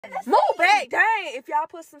Move back, dang. If y'all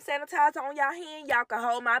put some sanitizer on y'all hand, y'all can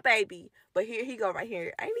hold my baby. But here he go right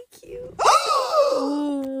here. Ain't he cute?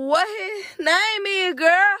 Ooh, what his name is,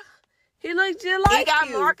 girl? He look just like you. He got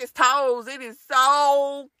Marcus toes. It is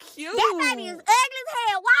so cute. That baby is ugly as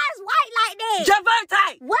hell. Why is white like that?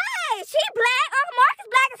 Javante! What? She black. Uncle Marcus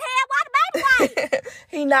black as hell. Why the baby white?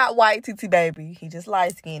 He not white, TT baby. He just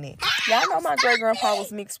light skinned. Y'all know my great grandpa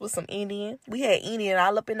was mixed with some Indian. We had Indian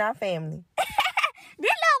all up in our family. This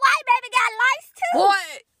little white baby got lice too. Boy,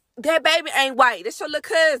 that baby ain't white. That's your little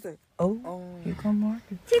cousin. Oh, here come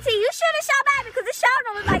Marcus. TT, you should have shot baby because it sure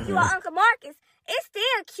don't look like you are Uncle Marcus. It's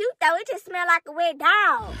still cute though. It just smell like a wet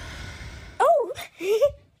dog. Oh,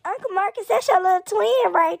 Uncle Marcus, that's your little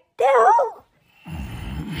twin right there.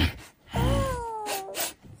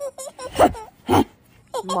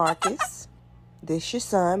 Marcus, this your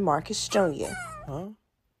son, Marcus Jr. Huh?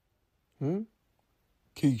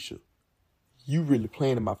 Keisha, you really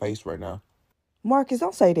playing in my face right now. Marcus,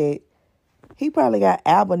 don't say that. He probably got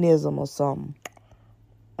albinism or something.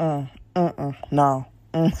 No.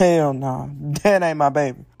 Hell no. That ain't my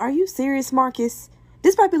baby. Are you serious, Marcus?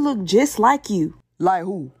 This baby look just like you. Like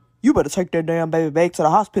who? You better take that damn baby back to the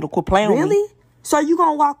hospital. Quit playing with me. Really? So you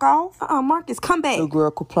gonna walk off? Marcus, come back. Little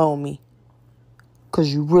girl, quit playing with me. Cause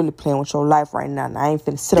you really playing with your life right now. And I ain't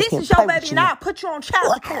finna sit up here and play with you. This is your baby and I'll put you on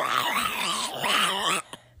child support.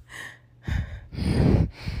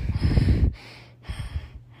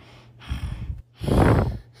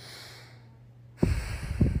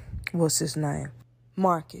 What's his name?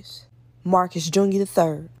 Marcus. Marcus Jr.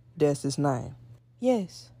 III. That's his name.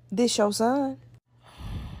 Yes. This your son?